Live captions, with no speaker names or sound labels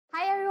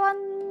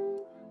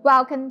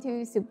Welcome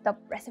to Souped Up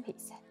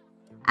Recipes.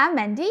 I'm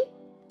Mandy.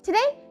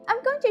 Today,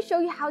 I'm going to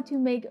show you how to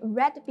make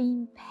red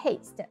bean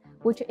paste,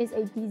 which is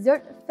a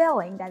dessert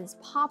filling that is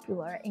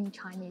popular in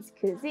Chinese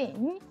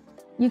cuisine.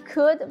 You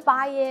could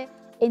buy it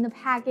in a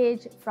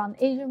package from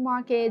Asian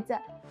markets,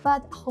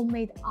 but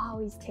homemade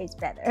always tastes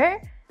better.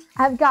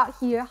 I've got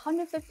here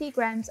 150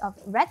 grams of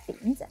red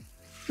beans.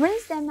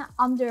 Rinse them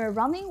under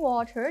running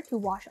water to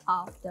wash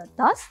off the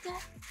dust.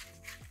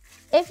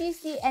 If you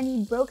see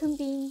any broken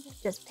beans,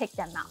 just pick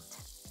them out.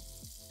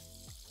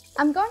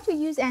 I'm going to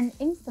use an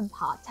Instant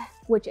Pot,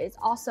 which is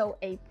also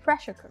a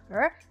pressure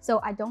cooker, so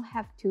I don't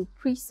have to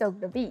pre-soak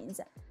the beans.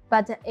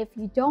 But if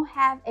you don't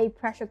have a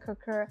pressure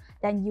cooker,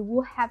 then you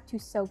will have to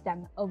soak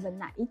them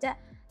overnight.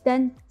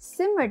 Then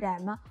simmer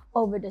them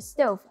over the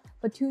stove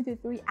for 2 to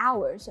 3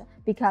 hours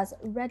because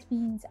red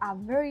beans are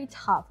very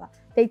tough.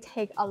 They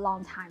take a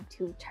long time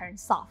to turn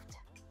soft.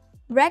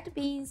 Red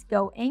beans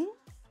go in,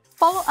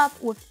 follow up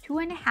with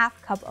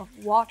 2.5 cups of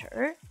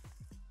water.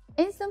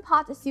 Instant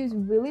Pot seals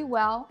really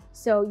well,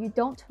 so you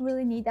don't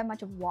really need that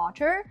much of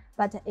water,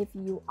 but if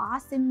you are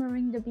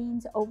simmering the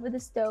beans over the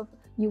stove,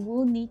 you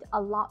will need a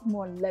lot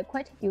more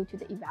liquid due to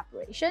the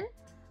evaporation.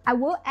 I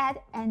will add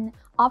an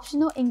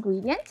optional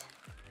ingredient,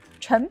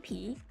 陈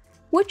皮,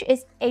 which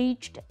is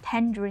aged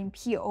tangerine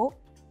peel.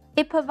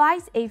 It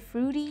provides a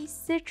fruity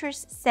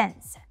citrus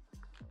sense.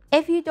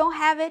 If you don't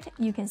have it,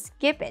 you can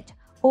skip it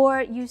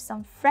or use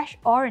some fresh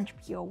orange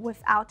peel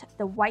without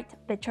the white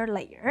bitter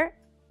layer.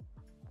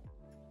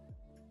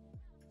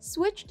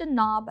 Switch the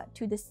knob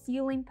to the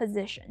sealing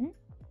position.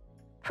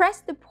 Press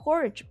the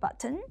porridge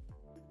button.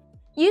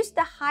 Use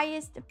the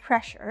highest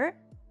pressure.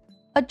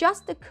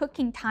 Adjust the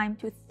cooking time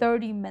to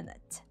 30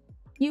 minutes.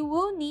 You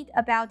will need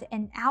about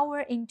an hour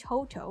in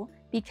total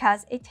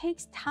because it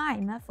takes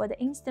time for the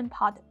Instant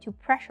Pot to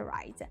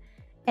pressurize,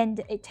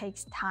 and it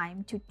takes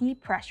time to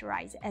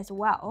depressurize as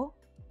well.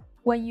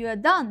 When you are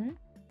done,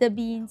 the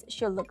beans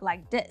should look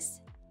like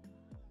this.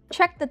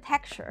 Check the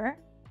texture.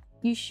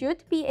 You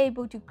should be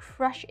able to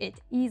crush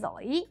it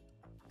easily.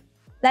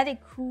 Let it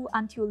cool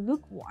until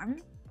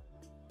lukewarm.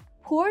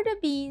 Pour the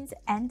beans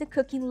and the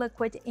cooking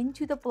liquid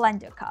into the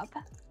blender cup.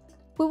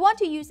 We want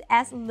to use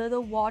as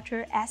little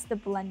water as the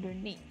blender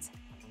needs.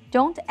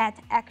 Don't add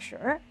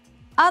extra,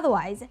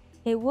 otherwise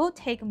it will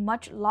take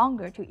much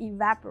longer to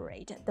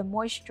evaporate the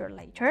moisture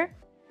later.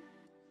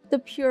 The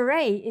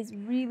puree is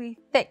really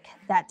thick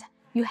that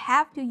you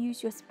have to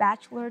use your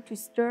spatula to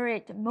stir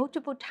it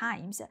multiple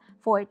times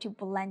for it to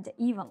blend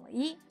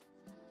evenly.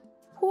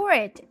 Pour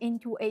it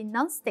into a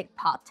nonstick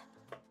pot.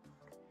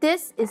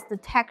 This is the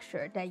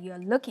texture that you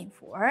are looking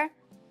for,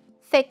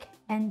 thick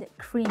and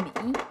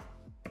creamy.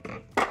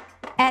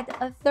 Add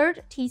a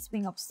 1/3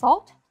 teaspoon of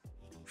salt,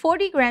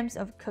 40 grams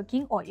of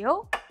cooking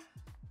oil,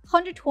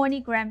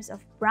 120 grams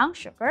of brown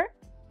sugar,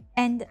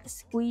 and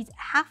squeeze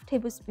 ½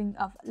 tablespoon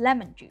of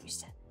lemon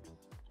juice.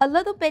 A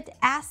little bit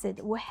acid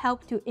will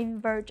help to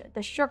invert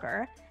the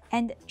sugar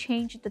and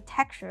change the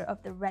texture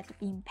of the red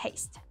bean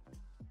paste.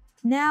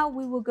 Now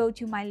we will go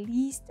to my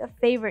least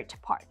favorite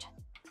part,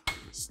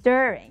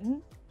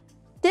 stirring.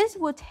 This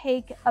will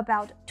take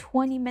about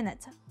 20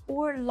 minutes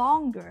or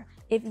longer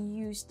if you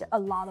used a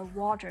lot of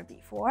water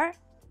before.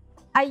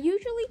 I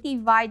usually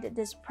divide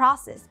this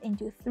process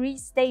into 3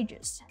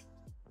 stages.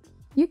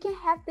 You can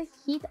have the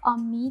heat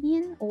on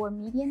medium or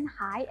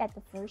medium-high at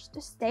the first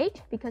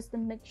stage because the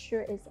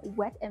mixture is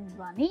wet and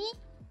runny,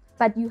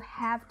 but you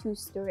have to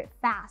stir it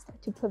fast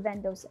to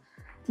prevent those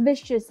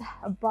vicious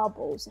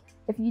bubbles.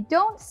 If you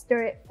don't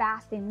stir it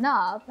fast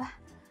enough,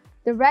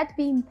 the red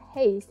bean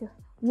paste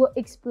will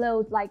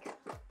explode like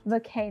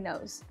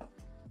volcanoes.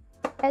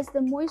 As the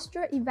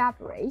moisture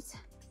evaporates,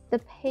 the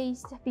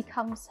paste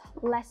becomes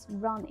less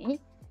runny.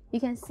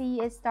 You can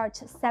see it starts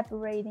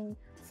separating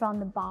from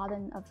the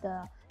bottom of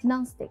the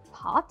non-stick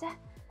pot,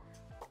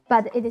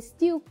 but it is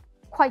still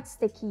quite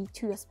sticky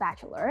to your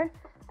spatula.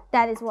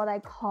 That is what I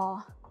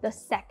call the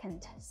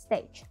second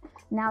stage.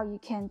 Now you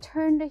can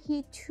turn the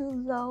heat to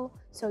low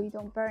so you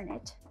don't burn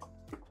it.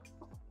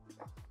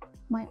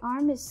 My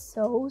arm is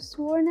so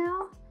sore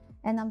now,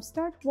 and I'm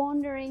start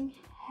wondering,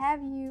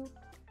 have you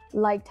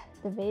liked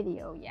the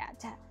video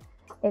yet?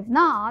 If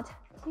not,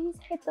 please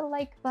hit the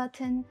like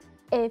button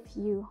if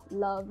you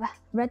love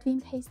red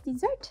bean paste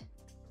dessert.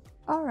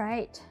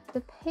 Alright,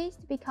 the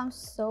paste becomes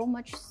so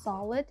much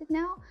solid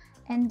now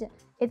and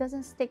it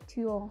doesn't stick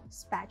to your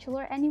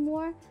spatula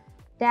anymore.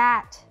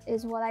 That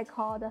is what I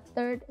call the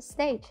 3rd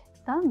stage,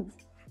 done.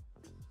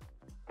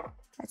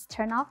 Let's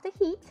turn off the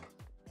heat.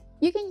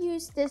 You can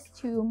use this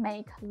to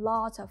make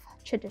lots of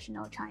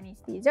traditional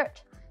Chinese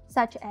dessert,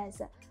 such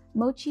as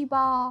mochi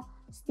ball,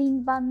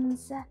 steamed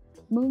buns,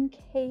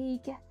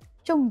 mooncake,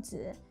 粽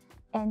子,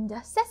 and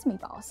sesame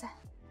balls.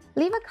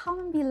 Leave a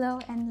comment below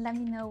and let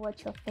me know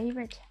what's your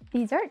favorite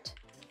dessert.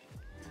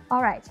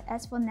 Alright,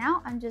 as for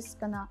now, I'm just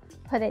gonna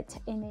put it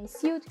in a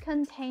sealed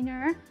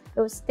container. It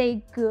will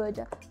stay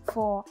good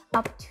for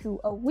up to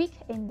a week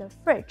in the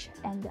fridge,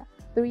 and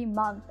 3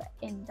 months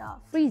in the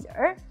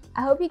freezer.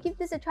 I hope you give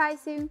this a try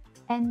soon,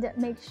 and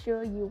make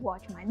sure you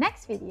watch my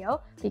next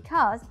video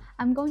because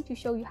I'm going to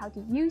show you how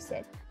to use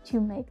it to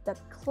make the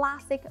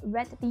classic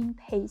red bean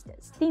paste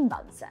steam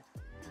buns.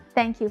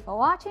 Thank you for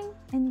watching,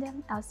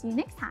 and I'll see you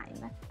next time.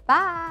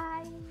 Bye!